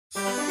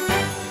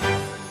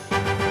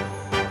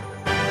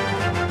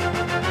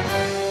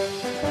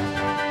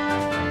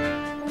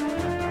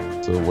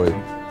So wait,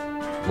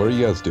 what are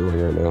you guys doing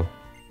right now?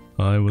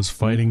 I was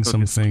fighting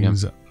some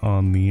things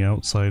on the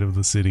outside of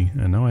the city,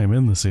 and now I'm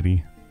in the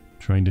city,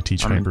 trying to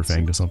teach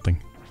Hyperfang to something.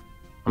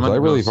 Was I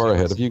really far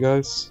ahead of you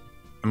guys?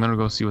 I'm gonna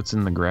go see what's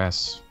in the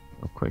grass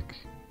real quick.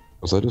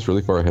 Was I just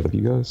really far ahead of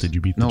you guys? Did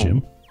you beat the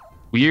gym?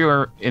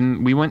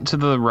 We went to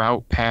the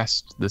route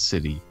past the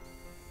city.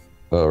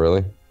 Oh,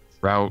 really?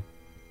 Route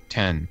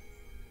 10.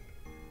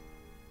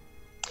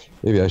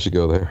 Maybe I should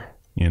go there.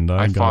 And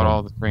I got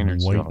all the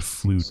trainers, white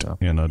flute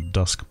and a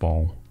dusk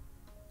ball.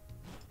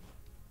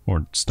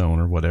 Or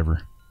stone or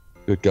whatever.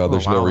 Good God,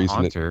 there's no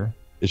reason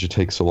it should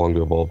take so long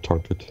to evolve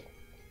Target.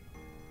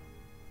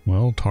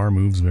 Well, Tar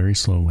moves very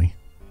slowly.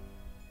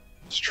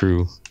 It's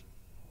true.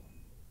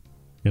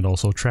 It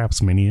also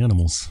traps many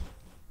animals.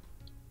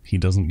 He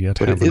doesn't yet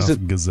have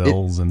enough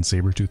gazelles and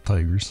saber-toothed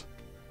tigers.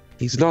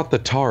 He's not the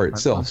tar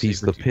itself,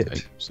 he's the pit.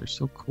 Tigers. They're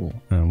so cool.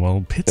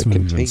 Well, pits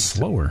move even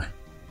slower.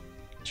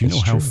 Do you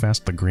know how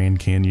fast the Grand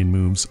Canyon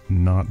moves?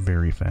 Not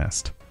very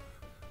fast.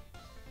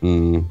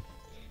 You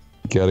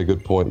got a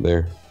good point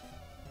there.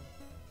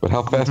 But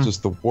how fast does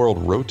the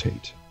world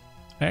rotate?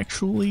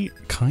 Actually,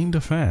 kinda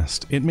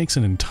fast. It makes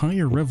an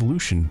entire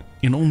revolution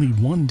in only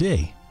one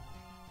day.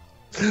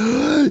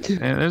 And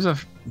there's a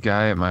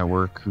guy at my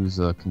work who's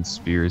a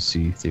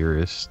conspiracy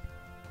theorist.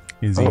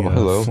 Is he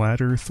a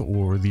flat Earth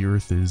or the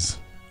Earth is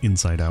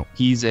inside out?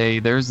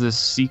 There's this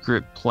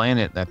secret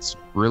planet that's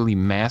really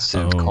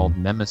massive called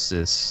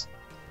Nemesis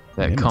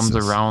that comes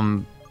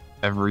around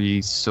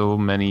every so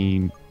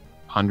many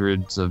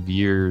hundreds of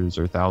years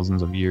or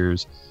thousands of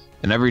years.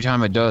 And every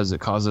time it does, it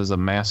causes a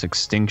mass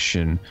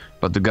extinction.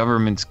 But the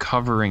government's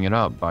covering it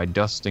up by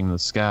dusting the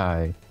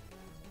sky.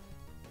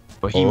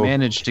 But he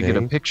managed to get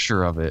a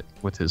picture of it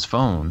with his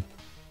phone.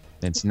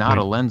 It's not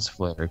a lens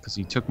flare because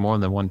he took more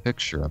than one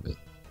picture of it.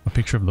 A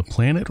picture of the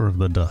planet or of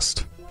the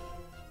dust?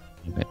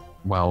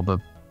 Well, the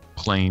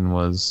plane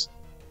was,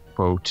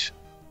 quote,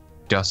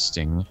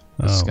 dusting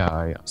the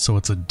sky. So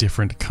it's a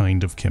different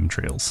kind of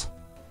chemtrails.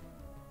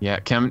 Yeah,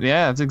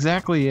 that's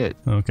exactly it.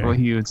 Okay. Well,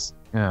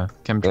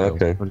 chemtrails.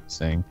 Okay. What he's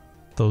saying.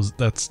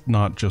 That's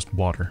not just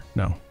water.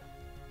 No.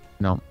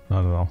 No.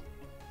 Not at all.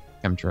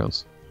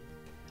 Chemtrails.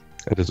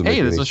 Hey,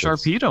 there's a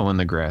Sharpedo in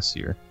the grass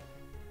here.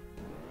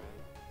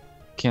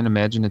 Can't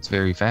imagine it's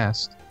very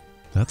fast.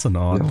 That's an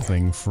odd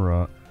thing for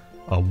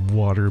a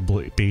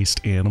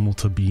water-based animal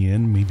to be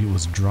in. Maybe it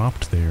was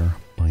dropped there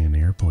by an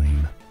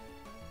airplane.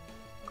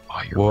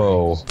 Oh,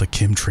 you're right. The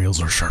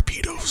chemtrails are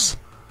Sharpedos.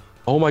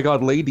 Oh my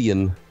God,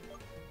 Ladian.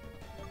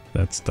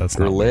 That's not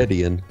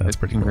Ledian. That's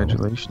pretty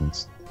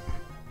Congratulations.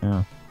 Normal.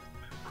 Yeah.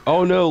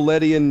 Oh no,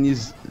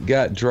 Ledian's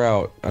got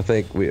drought. I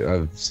think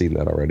I've seen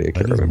that already. I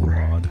can't remember.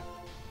 Odd.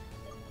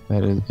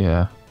 That is,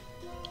 yeah.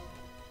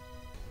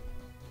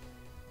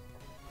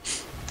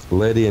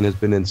 Ledian has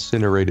been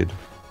incinerated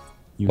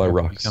by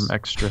rocks. Become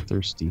extra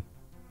thirsty.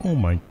 Oh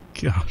my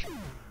God.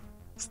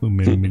 This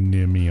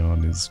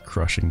Luminion is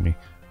crushing me.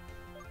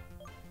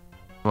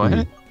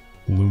 What?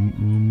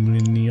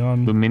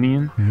 Luminion?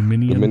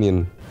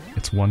 Luminion.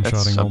 It's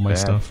one-shotting all my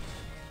stuff.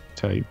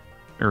 Type.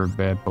 Or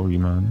bad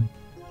Pokemon.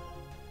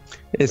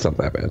 It's not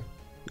that bad.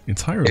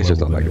 It's higher level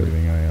than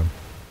everything I have.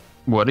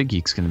 What a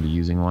Geek's going to be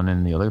using one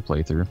in the other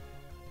playthrough.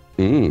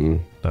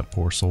 That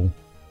poor soul.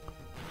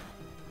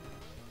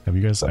 Have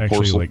you guys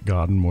actually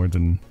gotten more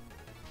than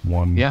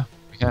one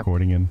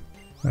recording in?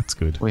 That's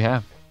good. We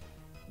have.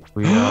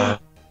 We are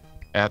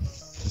at the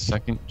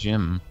second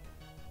gym.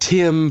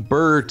 Tim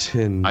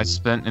Burton. I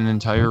spent an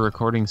entire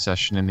recording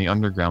session in the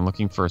underground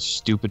looking for a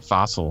stupid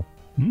fossil.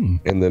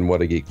 And then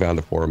What a Geek found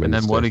it for him. And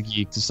then What a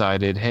Geek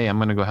decided, hey, I'm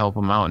going to go help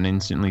him out, and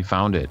instantly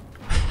found it.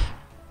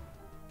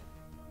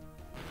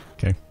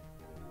 Okay.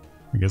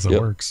 I guess that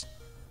works.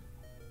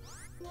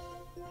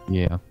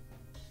 Yeah.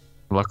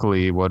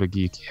 Luckily, What a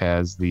Geek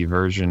has the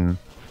version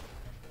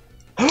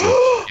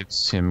that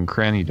gives him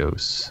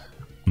Cranidos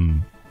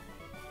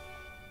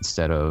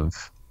instead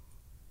of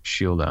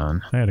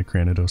Shieldon. I had a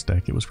Cranidos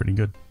deck. It was pretty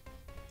good.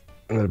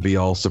 I'm going to be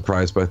all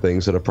surprised by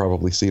things that I've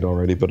probably seen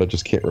already, but I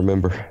just can't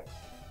remember.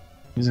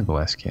 He's a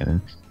glass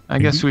cannon. I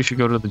guess we should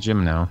go to the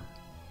gym now.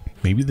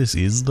 Maybe this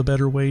is the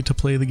better way to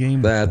play the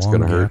game. That's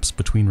going to hurt. Gaps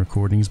between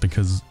recordings,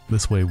 because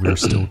this way we're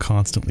still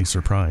constantly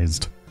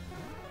surprised.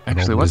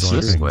 Actually, what's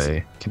this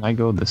way? Can I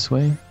go this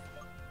way?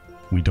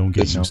 We don't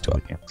get used to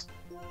it.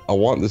 I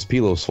want this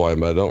Piloswine,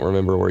 but I don't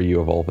remember where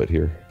you evolve it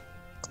here.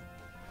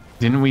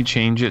 Didn't we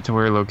change it to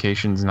where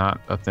location's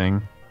not a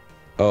thing?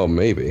 Oh,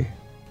 maybe.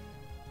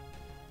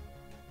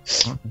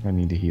 I don't think I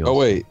need to heal. Oh,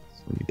 wait.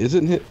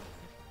 Isn't it?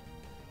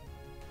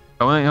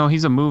 Oh, no,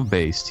 he's a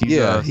move-based. He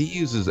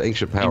uses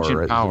Ancient Power.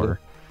 Ancient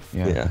Power.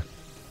 Yeah.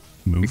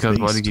 Because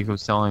What a Geek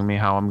was telling me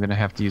how I'm going to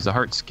have to use a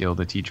heart skill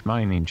to teach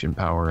mine Ancient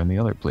Power in the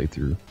other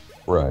playthrough.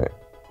 Right.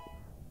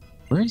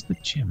 Where's the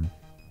gym?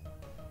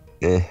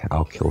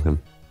 I'll kill him.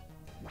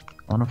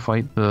 I want to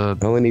fight the...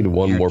 I only need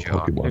one more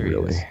Jaw. Pokemon,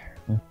 really.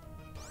 Yeah.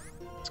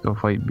 Let's go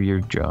fight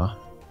Beardjaw.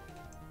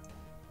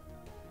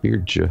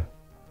 Beardjaw.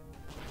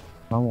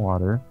 My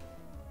water.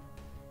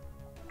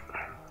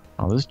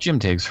 Oh, this gym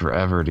takes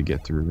forever to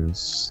get through.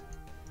 There's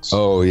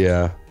Oh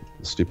yeah,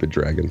 the stupid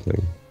dragon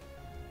thing.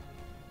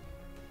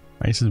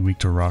 Ice is weak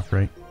to rock,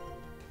 right?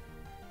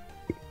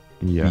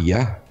 Yeah.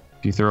 Yeah.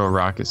 If you throw a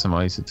rock at some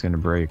ice, it's gonna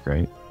break,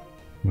 right?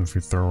 If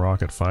you throw a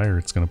rock at fire,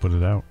 it's gonna put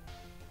it out.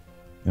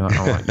 You know,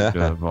 I want you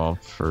to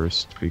evolve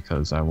first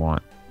because I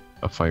want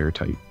a fire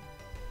type.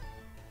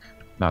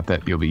 Not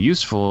that you'll be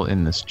useful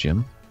in this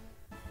gym,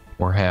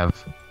 or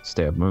have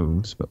stab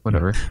moves, but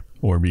whatever.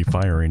 Or be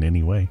fire in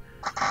any way.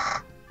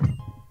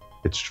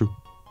 It's true.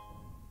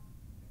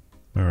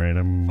 Alright,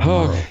 I'm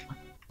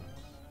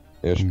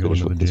Yeah, going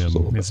to the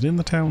gym. Is it in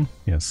the town?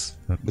 Yes.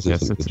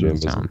 Yes, it's in the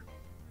town.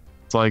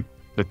 It's like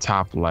the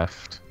top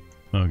left.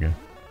 Okay.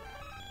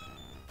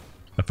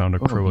 I found a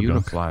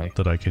Croagunk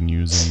that I can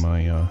use in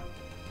my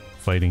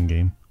fighting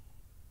game.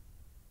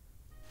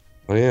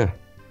 Oh yeah.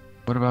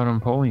 What about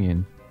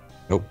Empoleon?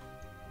 Nope.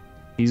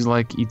 He's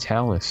like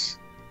Italis.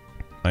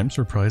 I'm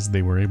surprised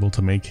they were able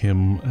to make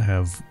him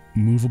have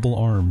movable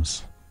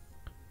arms.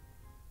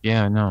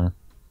 Yeah, I know.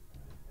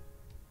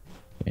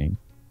 Dang.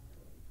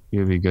 It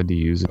would be good to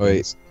use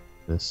against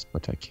this,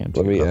 but I can't.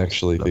 Let me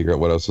actually figure out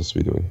what I was supposed to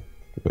be doing.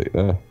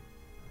 Wait,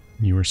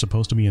 You were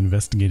supposed to be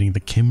investigating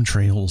the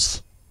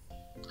Chemtrails.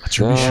 That's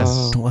your mission.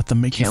 Don't let them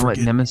make you forget.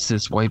 Can't let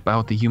Nemesis wipe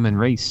out the human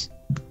race.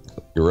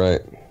 You're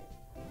right.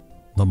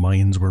 The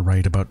Mayans were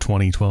right about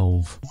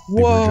 2012. Whoa,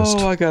 they were just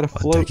I got a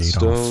float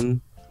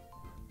stone.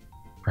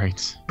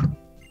 Right.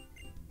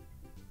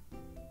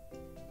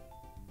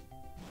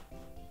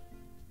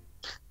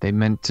 They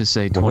meant to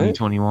say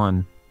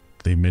 2021.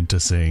 They meant to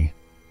say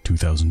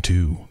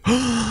 2002.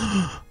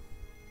 Well,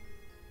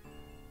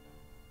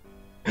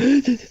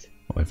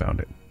 I found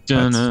it.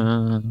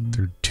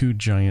 They're two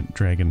giant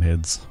dragon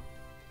heads.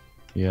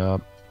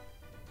 Yep.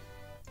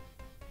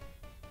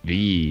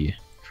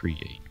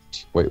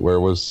 Create. Wait, where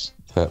was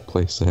that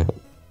place at?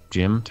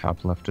 Gym,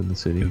 top left of the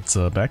city. It's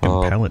back in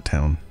Pallet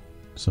Town.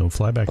 So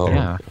fly back there.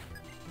 Yeah.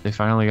 They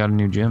finally got a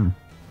new gym.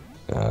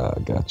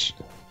 Gotcha.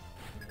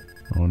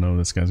 Oh no,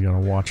 this guy's got a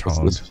watch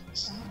hog.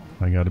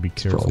 I gotta be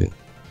careful. It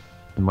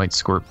might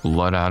squirt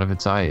blood out of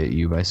its eye at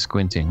you by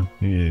squinting.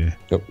 Yeah.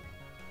 Yep.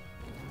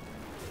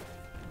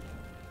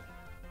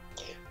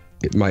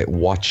 It might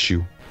watch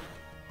you.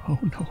 Oh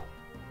no.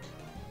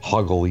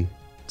 Hoggly.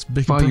 It's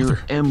Big Fire Brother.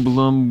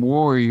 Emblem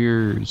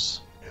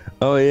Warriors.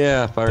 Oh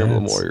yeah, Fire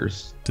Emblem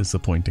Warriors.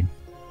 Disappointing.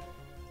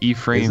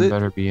 E-Frame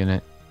better be in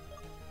it.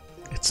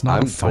 It's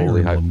not a Fire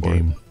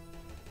Emblem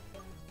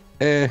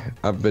game.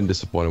 I've been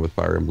disappointed with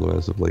Fire Emblem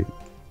as of late.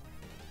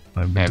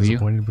 I've been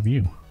disappointed with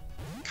you.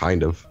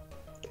 Kind of.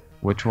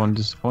 Which one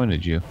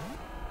disappointed you?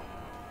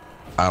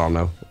 I don't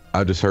know.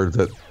 I just heard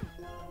that.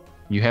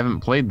 You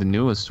haven't played the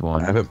newest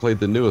one. I haven't played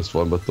the newest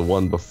one, but the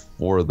one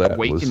before that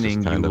Awakening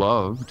was just you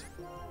loved.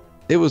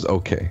 It was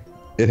okay.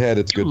 It had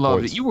its good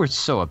points. You were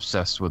so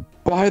obsessed with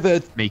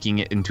making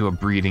it into a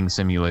breeding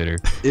simulator.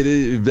 It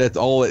is. That's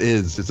all it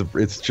is.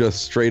 It's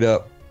just straight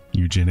up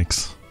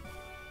eugenics.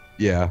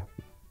 Yeah.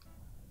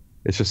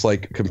 It's just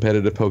like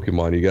competitive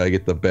Pokemon. You gotta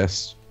get the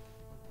best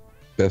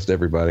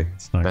everybody.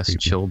 It's not best creepy.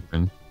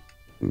 Children.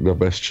 The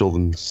best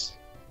children's.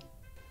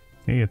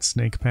 Hey, it's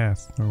Snake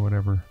Path or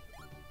whatever.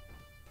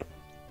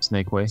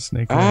 Snake Way.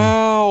 Snake Way.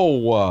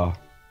 Ow!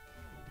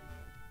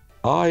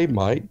 I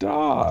might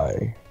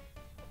die.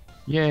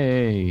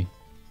 Yay!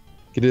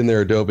 Get in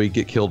there, Adobe.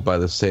 Get killed by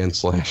the Sand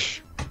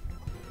Slash.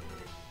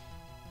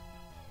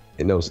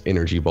 It knows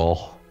Energy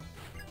Ball.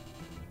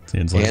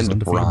 Sand Slash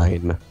and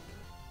Brine.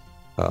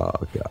 Oh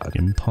god.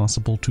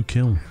 Impossible to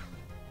kill.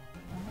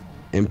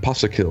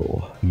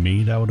 Impossible.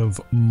 Made out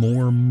of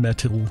more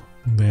metal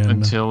than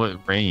until it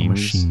rains.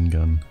 Machine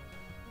gun.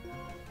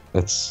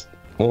 That's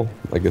well,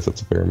 I guess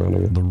that's a fair amount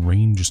of it. The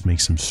rain just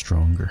makes him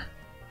stronger.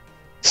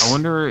 I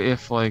wonder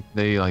if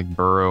they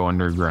burrow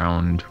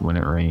underground when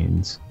it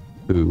rains.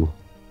 Ooh.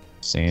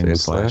 Sand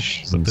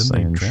Slash. But then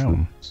they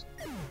drown.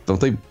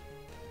 Don't they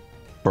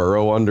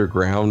burrow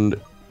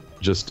underground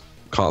just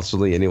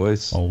constantly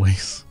anyways?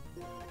 Always.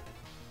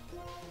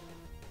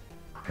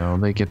 No,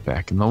 they get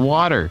back in the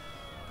water.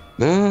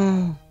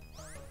 Ah.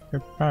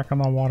 Get back in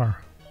the water.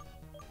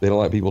 They don't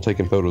like people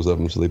taking photos of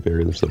them, so they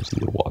bury themselves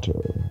in the water.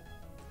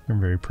 They're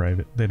very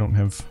private. They don't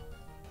have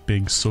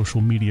big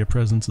social media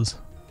presences.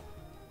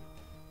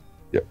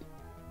 Yep.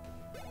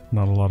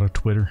 Not a lot of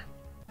Twitter.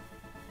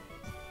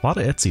 A lot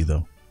of Etsy,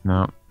 though.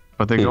 No.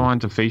 But they go on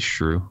to Face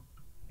Shrew.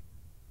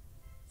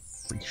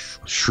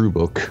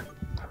 Shroobooks.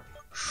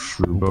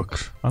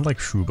 I like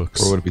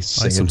Shroobooks. Or would it be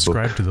I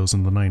subscribed to those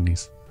in the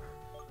 90s.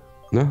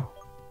 No.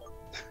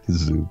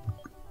 Zoo.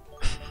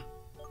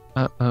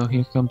 Uh-oh,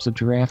 here comes a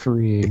giraffe.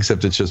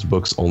 Except it's just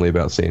books only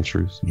about sand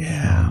shrews.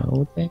 Yeah. I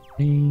know what that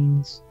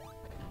means.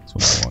 That's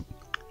what I want.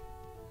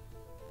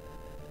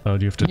 Oh,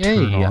 do you have to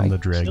turn on the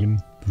dragon?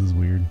 This is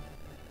weird.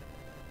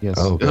 Yes.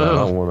 Oh god,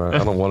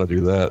 I don't wanna do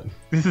that.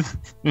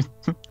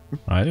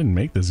 I didn't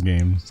make this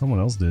game. Someone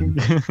else did.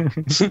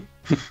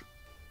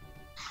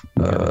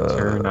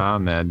 Turn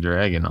on that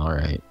dragon,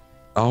 alright.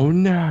 Oh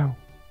no.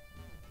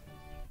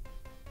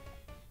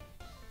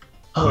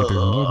 Wait, there's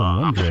more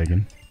than one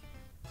dragon.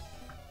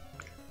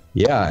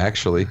 Yeah,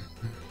 actually.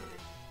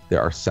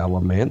 There are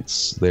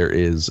Salamence. There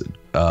is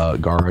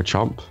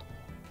Garachomp.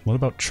 What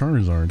about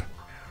Charizard?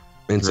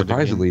 And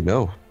surprisingly,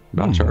 no,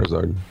 not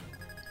Charizard.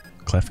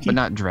 Klefki? But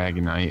not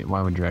Dragonite.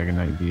 Why would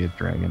Dragonite be a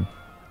dragon?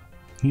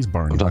 He's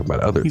Barney. I'm talking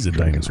about other. He's a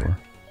dinosaur.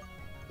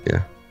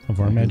 Yeah. Of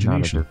our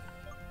imagination.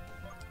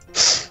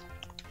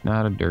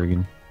 Not a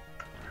Durgan.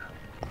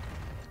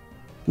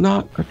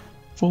 Not a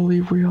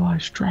fully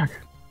realized dragon.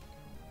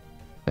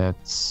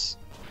 That's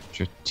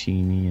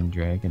Dratini and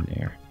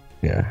Dragonair.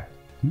 Yeah.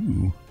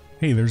 Ooh.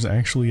 Hey, there's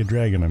actually a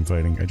dragon I'm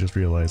fighting. I just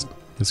realized.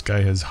 This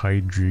guy has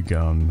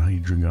Hydreigon.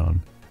 Hydreigon.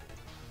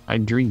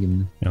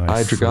 And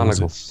I froze it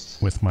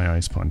Hydreigonagles. with my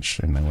ice punch,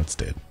 and now it's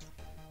dead.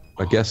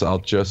 I guess I'll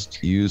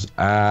just use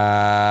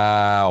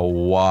I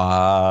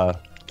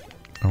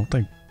don't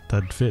think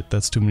that'd fit.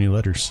 That's too many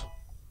letters.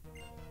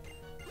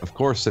 Of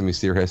course,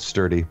 Semisphere has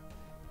sturdy.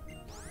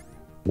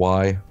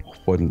 Why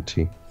wouldn't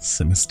he?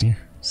 Semisphere?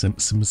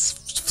 Semisphere?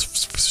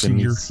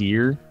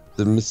 Semisphere.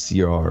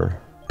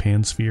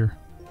 Pansphere?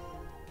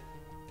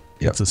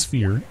 Yep. It's a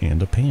sphere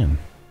and a pan.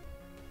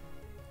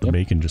 The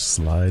bacon just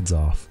slides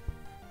off.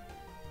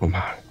 Oh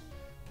my.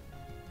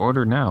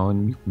 Order now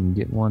and you can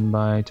get one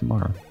by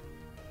tomorrow.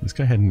 This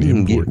guy had an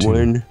import too.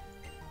 One.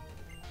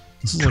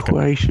 This is like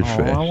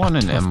I want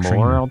an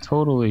Emboar. I'll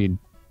totally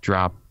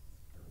drop.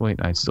 Wait,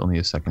 I still need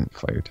a second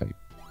fire type.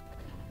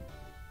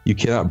 You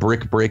cannot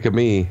break a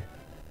me.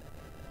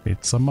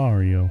 It's a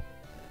Mario.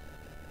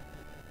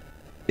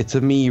 It's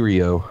a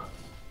Mirio.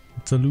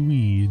 It's a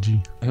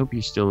Luigi. I hope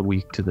you're still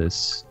weak to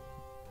this.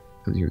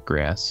 Because you're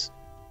grass.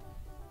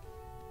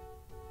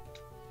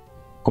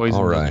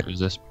 Poison doesn't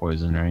resist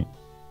poison, right?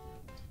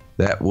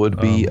 That would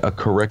be a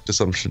correct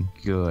assumption.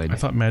 Good. I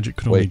thought magic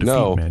could only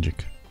defeat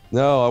magic.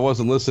 No, I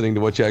wasn't listening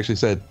to what you actually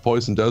said.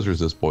 Poison does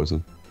resist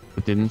poison.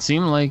 It didn't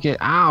seem like it.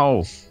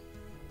 Ow!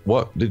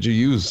 What did you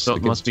use? So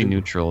it must be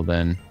neutral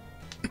then.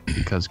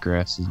 Because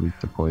grass is weak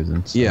to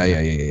poison. So.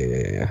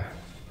 Yeah.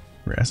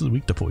 Grass is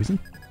weak to poison?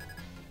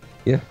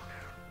 Yeah.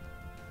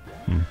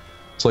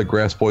 It's like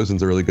grass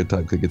poison's a really good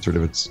type because it gets rid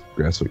of its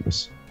grass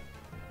weakness.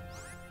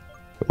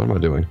 But what am I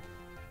doing?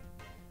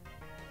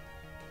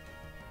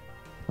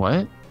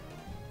 What?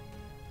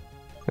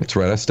 That's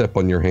right, I step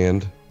on your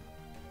hand.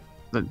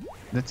 That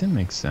didn't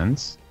make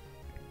sense.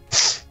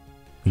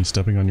 He's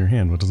stepping on your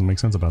hand. What doesn't make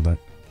sense about that?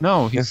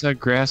 No, he said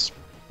grass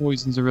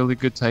poison's a really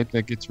good type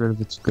that gets rid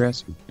of its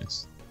grass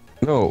weakness.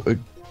 No, it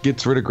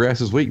gets rid of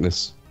grass's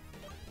weakness.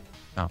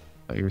 Oh, I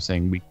thought you were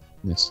saying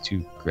weakness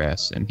to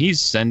grass. And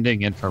he's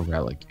sending in for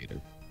Religator.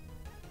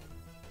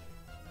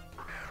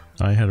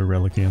 I had a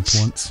Relicant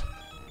once,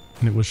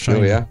 and it was shiny.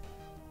 Oh, yeah?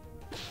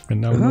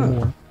 And now no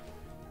more. Is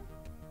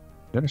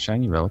that a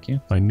shiny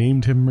Relicanth? I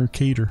named him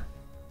Mercator.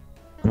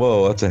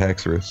 Whoa, that's a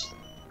Haxorus.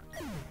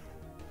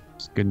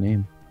 It's a good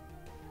name.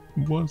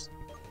 It was.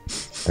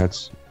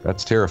 That's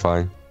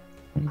terrifying.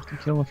 I have to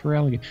kill a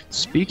Feraligatr.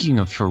 Speaking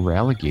of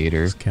Feraligatr...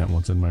 This cat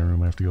wants in my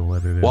room. I have to go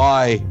let it in.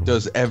 Why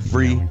does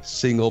every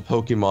single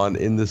Pokemon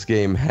in this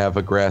game have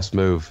a grass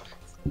move?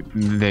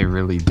 They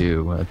really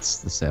do. That's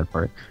the sad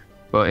part.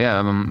 But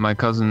yeah, my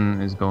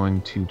cousin is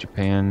going to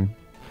Japan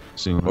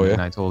soon,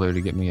 and I told her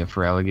to get me a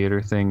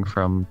Feraligatr thing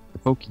from the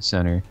Poke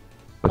Center.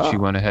 But she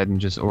went ahead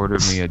and just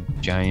ordered me a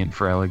giant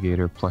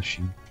Feraligatr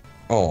plushie.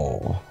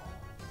 Oh.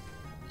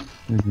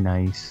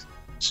 Nice.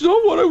 It's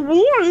not what I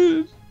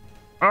wanted!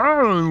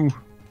 Oh!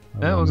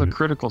 That was a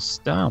critical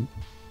stomp.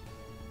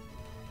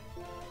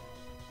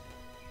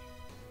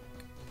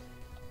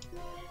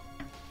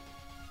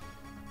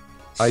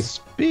 Ice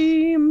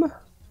Beam!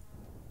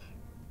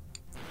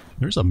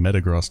 There's a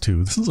Metagross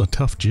too. This is a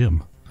tough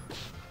gym.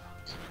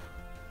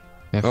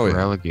 Yeah,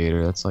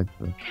 Feraligatr, that's like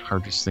the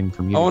hardest thing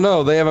for me. Oh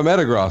no, they have a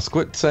Metagross.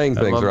 Quit saying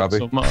things, Robbie. I love it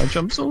so much.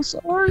 I'm so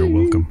sorry. You're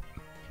welcome.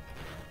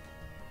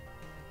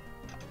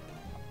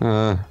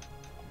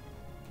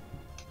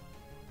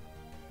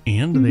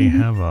 And they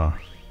have a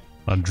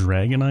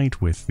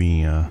Dragonite with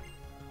the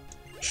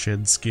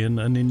Shed Skin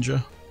a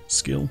Ninja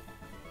skill.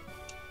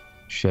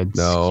 Shed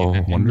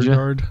Skin Wonder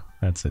Guard.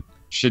 That's it.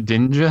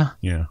 Shedinja?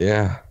 Yeah.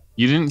 Yeah.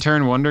 You didn't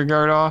turn Wonder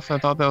Guard off? I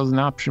thought that was an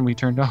option we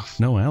turned off.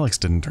 No, Alex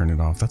didn't turn it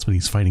off. That's what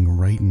he's fighting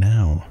right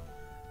now.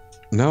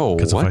 No,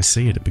 because if I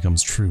say it, it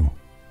becomes true.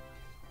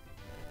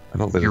 I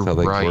don't think that's how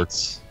that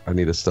works. I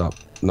need to stop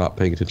not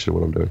paying attention to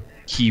what I'm doing.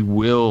 He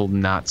will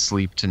not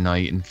sleep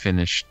tonight and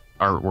finish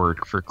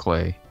artwork for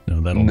Clay. No,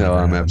 that'll never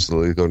I'm happen.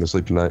 absolutely going to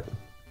sleep tonight.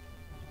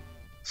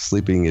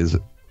 Sleeping is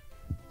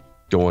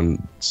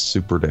going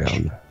super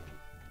down.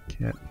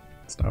 Can't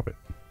stop it.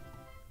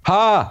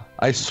 Ha!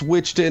 I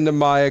switched into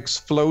my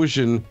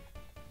explosion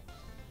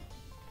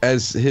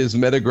as his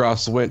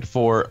Metagross went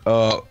for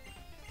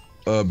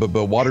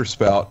water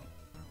spout,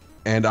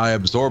 and I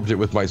absorbed it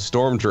with my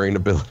Storm Drain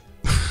ability.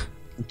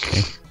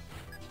 Okay.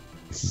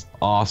 This is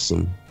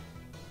awesome.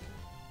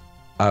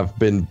 I've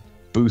been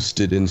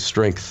boosted in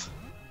strength.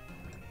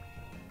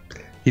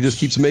 He just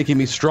keeps making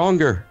me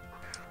stronger.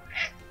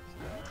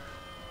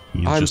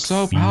 I'm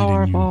so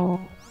powerful.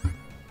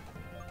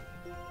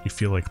 You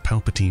feel like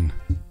Palpatine.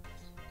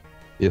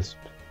 Yes.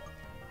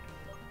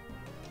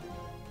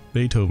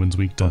 Beethoven's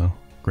weak to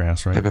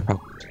Grass, right?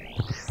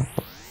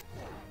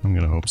 I'm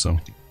gonna hope so.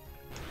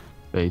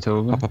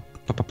 Beethoven?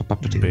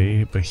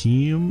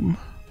 Behem?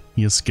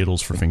 He has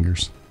Skittles for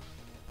fingers.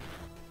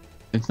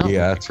 It's not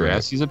grass,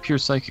 right. He's a pure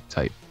psychic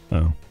type.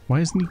 Oh. Why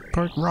isn't he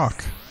part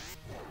rock?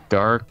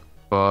 Dark,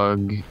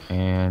 bug,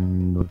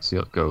 and let's see,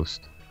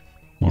 ghost.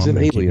 He's an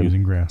alien.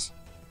 Using grass.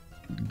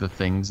 The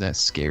things that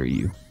scare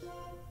you.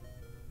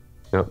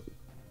 Yep.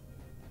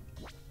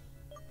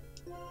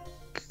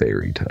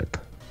 Fairy type.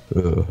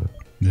 Ugh.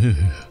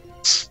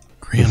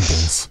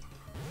 Granbles.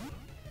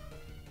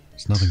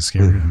 There's nothing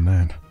scarier than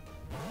that.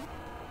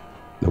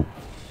 Nope.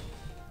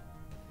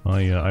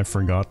 I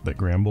forgot that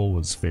Gramble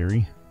was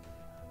fairy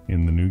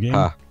in the new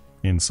game,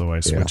 and so I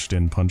switched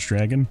in Punch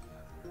Dragon,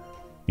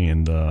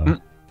 and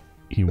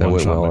he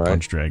one-shot my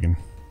Punch Dragon.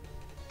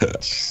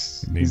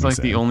 He's like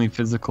the only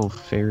physical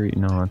fairy.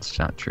 No, that's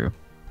not true.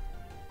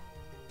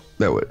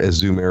 That was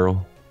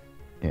Azumarill.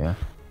 Yeah.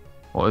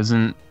 Well,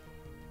 isn't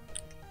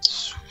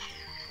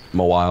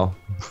Mawile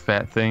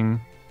fat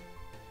thing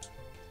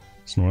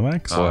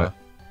Snorlax? What?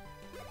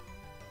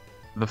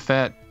 The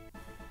fat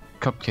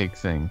cupcake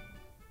thing.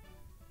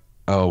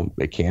 Oh,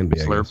 it can be.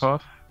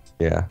 Slurpuff?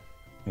 Yeah.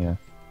 Yeah.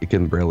 It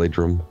can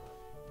Breledrum.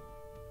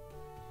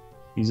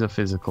 He's a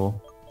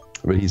physical.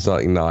 But he's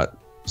not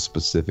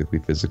specifically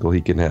physical. He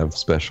can have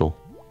special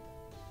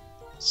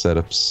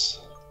setups.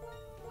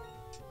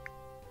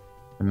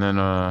 And then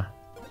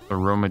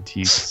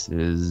Aromatisse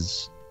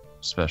is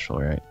special,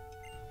 right?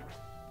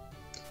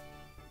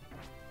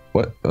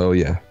 What? Oh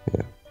yeah,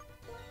 yeah.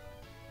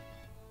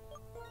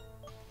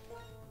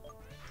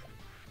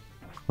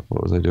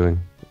 What was I doing?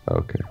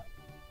 Okay.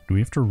 Do we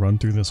have to run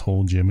through this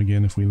whole gym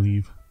again if we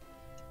leave?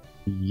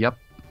 Yep.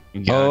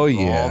 You gotta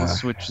all the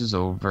switches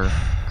over.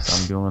 So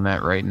I'm doing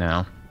that right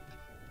now.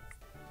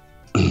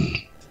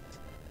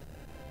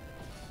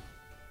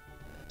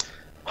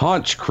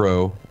 Haunch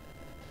Crow.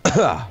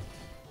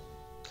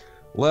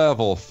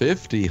 Level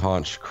 50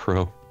 Haunch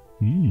Crow.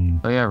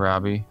 Oh yeah,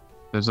 Robbie.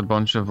 There's a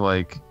bunch of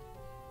like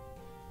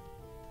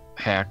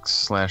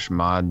hacks /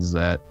 mods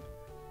that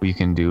we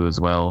can do as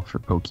well for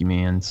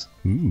Pokemans.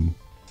 Ooh.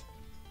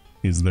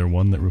 Is there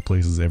one that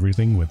replaces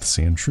everything with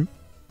Sandshrew?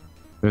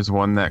 There's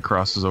one that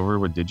crosses over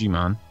with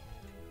Digimon.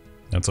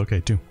 That's okay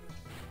too.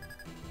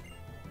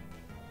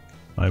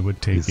 I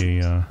would take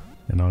an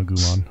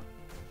Agumon.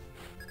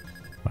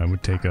 I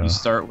would take a... You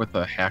start with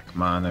a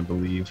Hackmon, I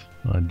believe.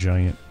 A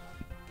giant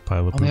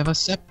pile of poop. They have a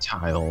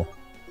Sceptile.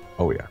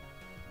 Oh yeah.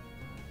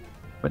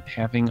 But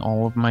having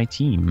all of my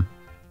team.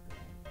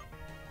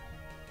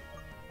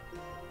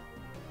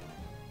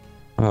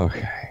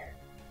 Okay.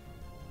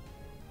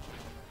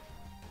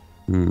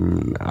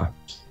 Nah.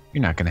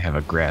 You're not going to have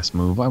a grass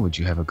move. Why would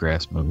you have a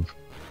grass move?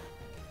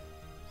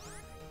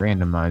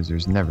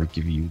 Randomizers never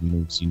give you the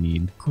moves you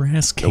need.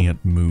 Grass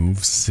can't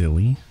move,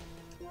 silly.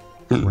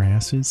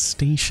 Grass is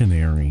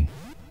stationary.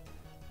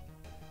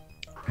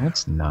 No,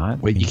 it's not.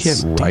 Wait, you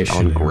can't write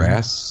on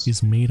grass?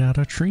 Is made out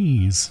of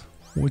trees,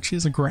 which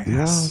is a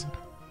grass.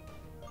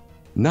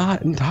 No,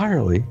 not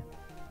entirely.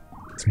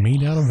 It's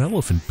made out of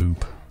elephant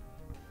poop.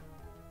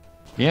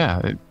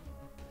 Yeah,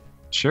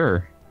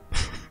 sure.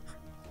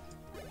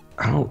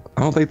 I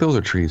don't think those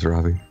are trees,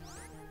 Robbie.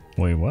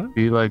 Wait, what?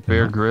 Be like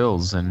Bear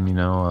Grylls and, you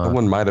know...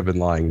 Someone might have been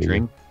lying to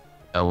drink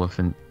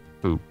elephant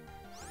poop.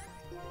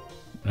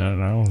 I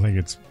don't think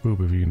it's poop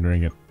if you can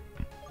drink it.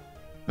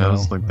 That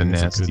was like the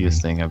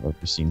nastiest thing I've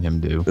ever seen him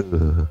do.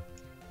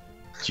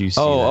 Did you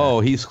see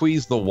that? He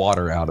squeezed the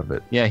water out of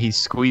it. Yeah, he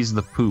squeezed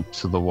the poop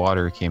so the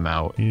water came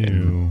out.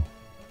 Ew.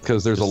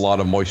 Because there's a lot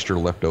of moisture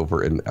left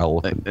over in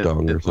elephant dung or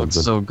something. It looked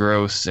so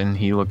gross, and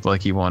he looked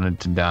like he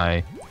wanted to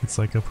die. It's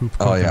like a poop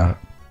coconut. Oh, yeah.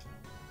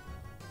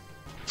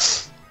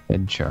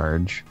 Head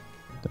charge.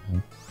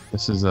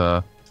 This is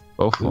a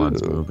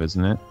Bouffalin's move,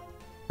 isn't it?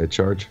 Head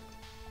charge?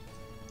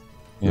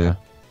 Yeah.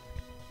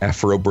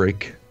 Afro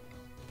break.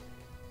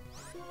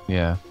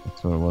 Yeah,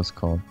 that's what it was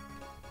called.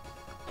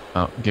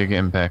 Oh, Giga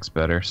Impact's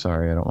better.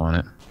 Sorry, I don't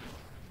want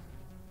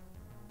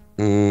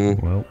it.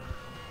 Well,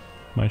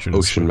 I should have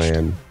Ocean switched.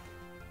 Man.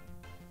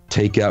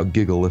 Take out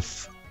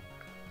Gigalith.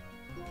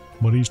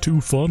 But he's too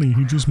funny.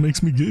 He just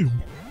makes me giggle.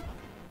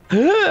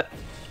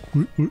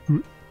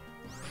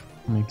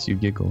 Makes you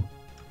giggle.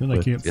 Then I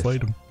can't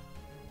fight him.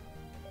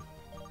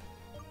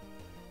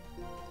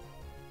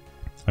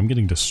 I'm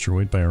getting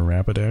destroyed by a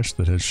Rapidash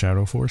that has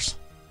Shadow Force.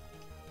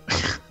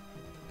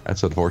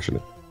 That's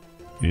unfortunate.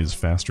 It is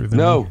faster than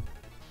me.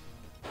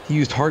 He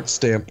used Heart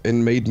Stamp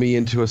and made me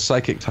into a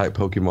Psychic type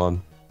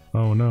Pokemon.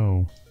 Oh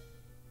no.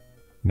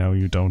 Now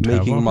you don't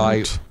have a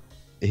heart.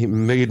 He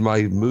made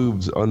my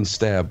moves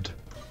unstabbed.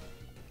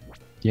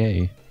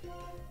 Yay.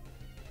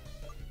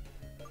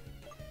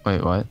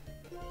 Wait, what?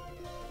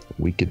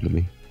 Weakened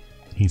me.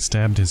 He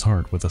stabbed his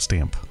heart with a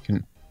stamp.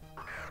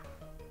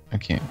 I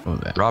can't go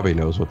that. Robbie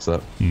knows what's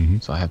up.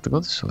 So I have to go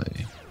this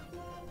way.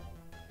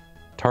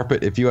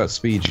 Tarpit, if you have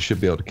speed, you should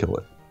be able to kill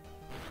it.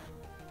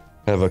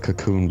 Have a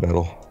Cocoon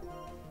battle.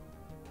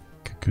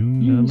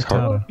 Cocoon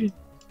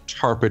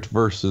Tarpit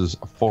versus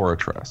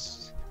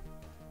Fortress.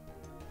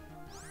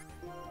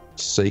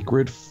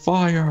 Sacred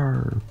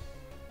fire.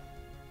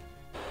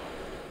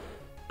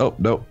 Oh,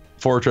 no.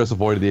 Fortress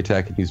avoided the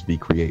attack and used V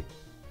create.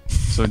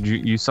 So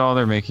you saw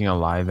they're making a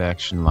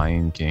live-action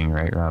Lion King,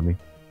 right, Robbie?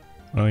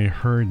 I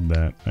heard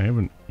that. I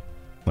haven't,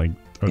 like,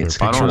 are there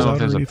I don't know if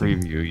there's a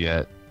anything? preview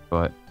yet,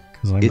 but...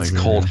 It's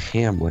called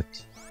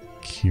Hamlet.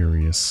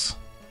 Curious.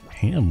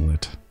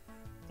 Hamlet?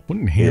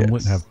 Wouldn't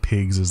Hamlet have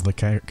pigs as the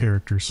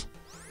characters?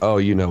 Oh,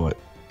 you know it.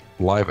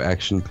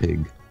 Live-action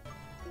pig.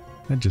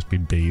 That'd just be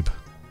Babe.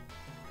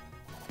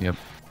 Yep,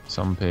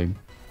 some pig.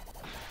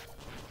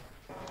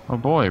 Oh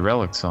boy,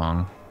 Relic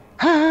song.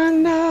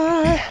 And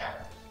I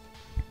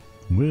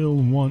will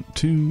want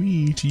to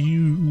eat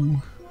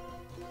you.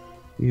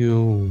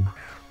 You.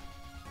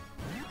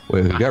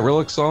 Wait, who got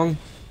Relic song?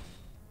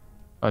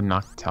 A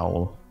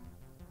Noctowl.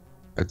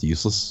 That's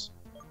useless.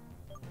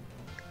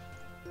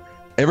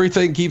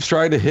 Everything keeps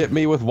trying to hit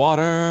me with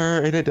water,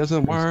 and it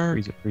doesn't work.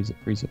 Freeze it, freeze it,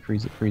 freeze it,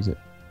 freeze it, freeze it.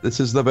 This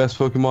is the best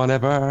Pokemon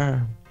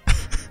ever.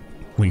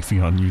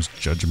 Leafeon used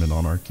Judgment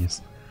on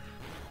Arceus.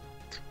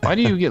 Why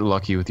do you get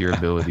lucky with your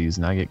abilities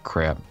and I get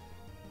crap?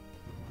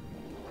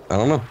 I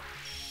don't know.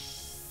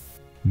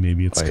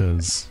 Maybe it's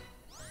because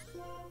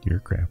you're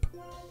crap.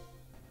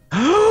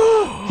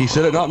 He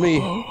said it, not me.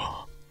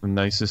 The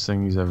nicest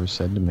thing he's ever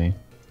said to me.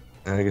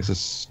 I guess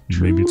it's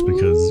true. Maybe it's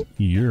because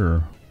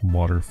you're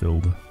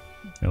water-filled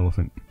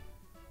elephant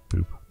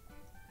poop.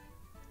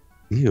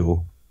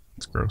 Ew.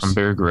 It's gross. I'm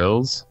Bear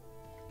Grylls.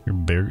 You're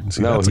Bear.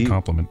 See, no, that's a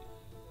compliment.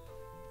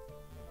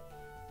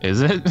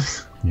 Is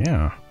it?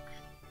 Yeah.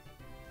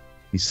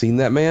 You seen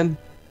that man?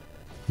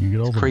 You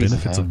get all the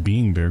benefits of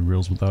being Bear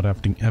Grylls without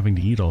having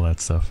to eat all that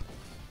stuff.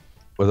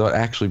 Without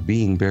actually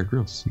being Bear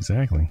Grylls.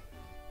 Exactly.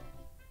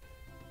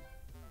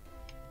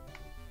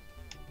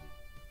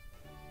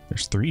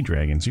 There's 3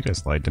 dragons. You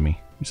guys lied to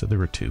me. You said there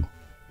were 2.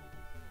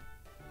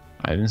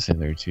 I didn't say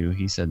there were 2.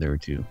 He said there were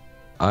 2.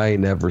 I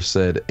never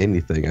said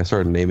anything. I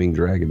started naming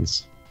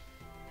dragons.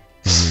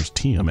 And there's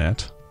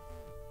Tiamat.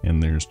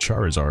 And there's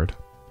Charizard.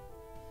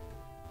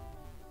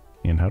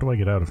 And how do I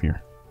get out of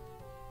here?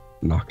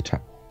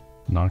 Noctowl.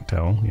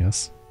 Noctowl,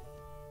 yes.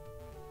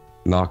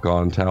 Knock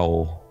on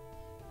towel.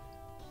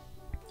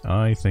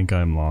 I think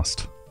I'm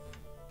lost.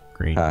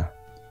 Great.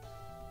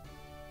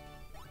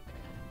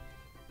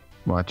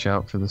 Watch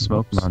out for the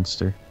smoke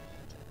monster.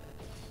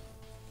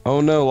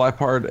 Oh no,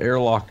 Liepard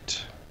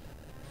airlocked.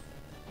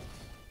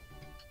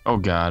 Oh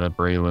god, a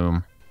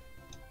Breloom.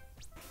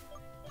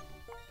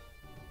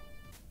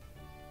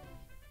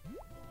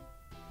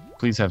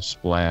 Please have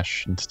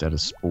Splash instead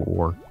of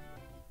Spore.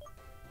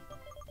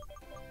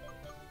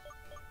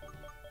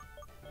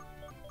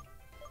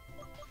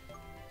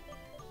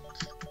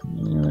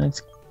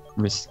 Let's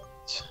risk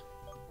it.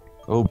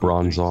 Oh,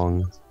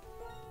 Bronzong.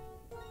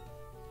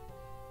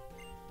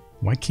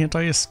 Why can't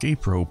I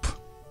escape rope?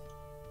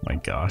 My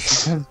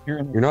gosh.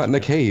 You're not in a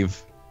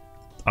cave.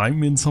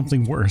 I'm in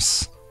something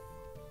worse.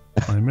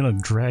 I'm in a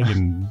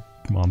dragon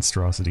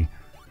monstrosity.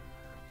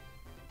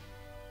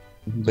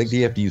 I think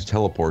you have to use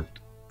teleport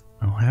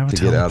to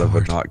get out of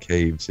a not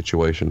cave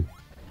situation.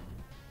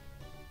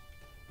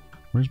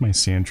 Where's my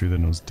Sandshrew that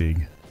knows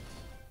dig?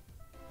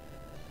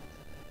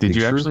 Did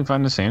you actually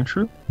find the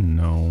Sandshrew?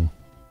 No.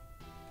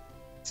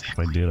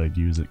 Exactly. If I did, I'd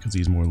use it because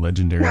he's more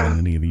legendary than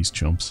any of these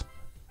chumps.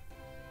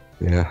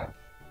 Yeah.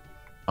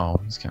 Oh,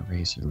 he's got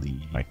Razor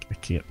Leaf. I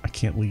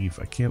can't leave.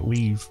 I can't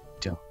leave.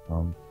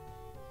 Don't.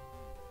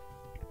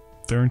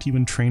 There aren't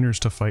even trainers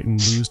to fight and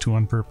lose to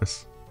on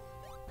purpose.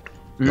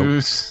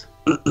 Nope.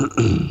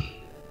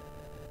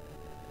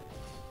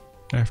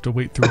 I have to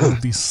wait through all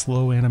of these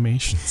slow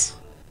animations.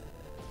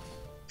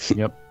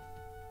 Yep.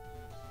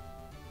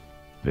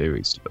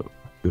 Very slow.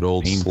 Good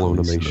old slow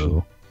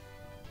animation.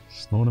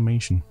 Slow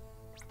animation.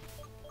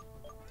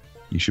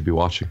 You should be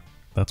watching.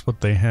 That's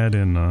what they had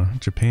in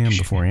Japan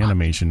before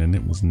animation, and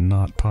it was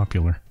not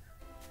popular.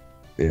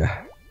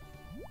 Yeah.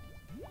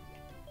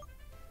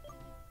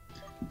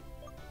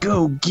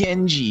 Go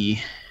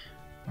Genji.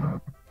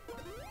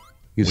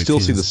 You still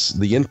see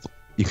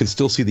you can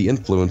still see the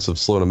influence of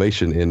slow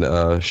animation in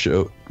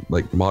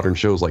modern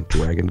shows like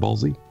Dragon Ball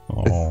Z.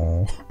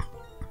 Oh.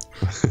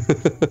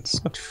 It's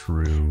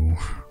true.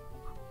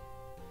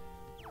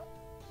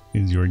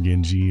 Is your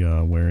Genji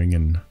wearing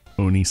an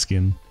Oni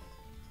skin?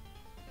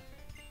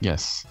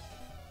 Yes.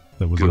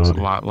 That was a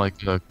lot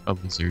like a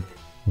lizard.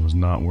 It was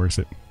not worth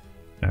it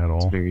at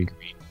all. It's very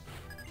green.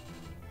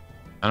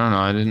 I don't know,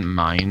 I didn't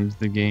mind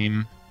the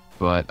game,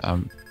 but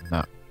I'm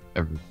not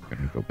ever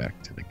going to go back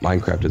to the game.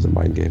 Minecraft is a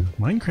mind game.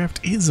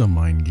 Minecraft is a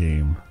mind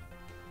game.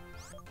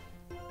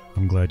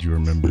 I'm glad you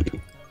remembered.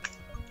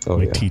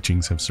 My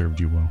teachings have served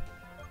you well.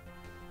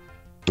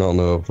 I don't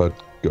know if I'd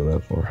go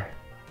that far.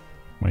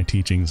 My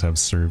teachings have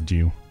served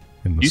you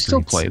in the streets. You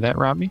still play that,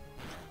 Robbie?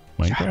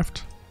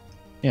 Minecraft?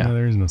 Yeah.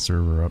 There isn't a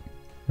server up.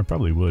 I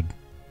probably would.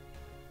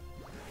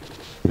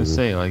 Just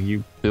say, like,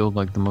 you build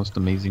like the most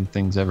amazing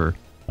things ever.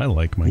 I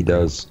like Minecraft. He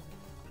does.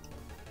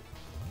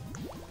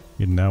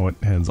 And now it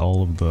has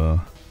all of the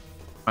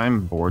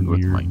I'm bored with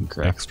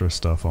Minecraft. Extra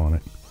stuff on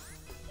it.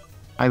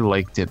 I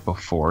liked it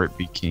before it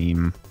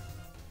became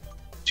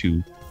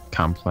too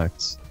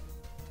complex.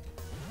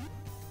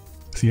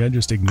 See, I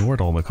just ignored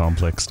all the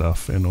complex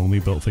stuff and only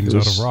built things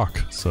out of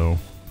rock, so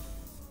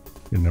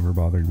it never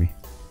bothered me.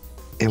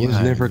 It was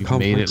never complex.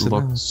 Made it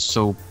look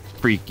so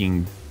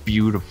freaking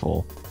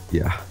beautiful.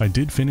 Yeah. I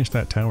did finish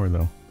that tower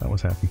though. That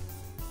was happy.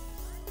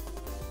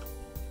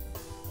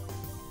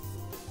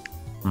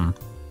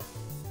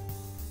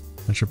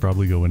 I should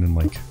probably go in and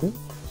like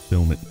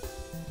film it.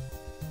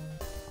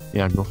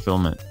 Yeah, go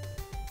film it.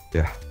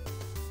 Yeah.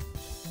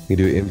 You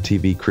do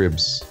MTV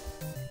Cribs.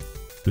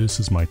 This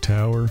is my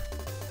tower.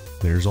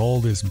 There's all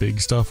this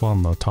big stuff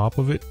on the top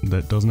of it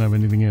that doesn't have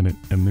anything in it,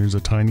 and there's a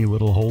tiny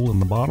little hole in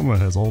the bottom that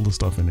has all the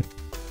stuff in it.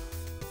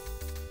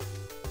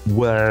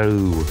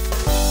 Whoa.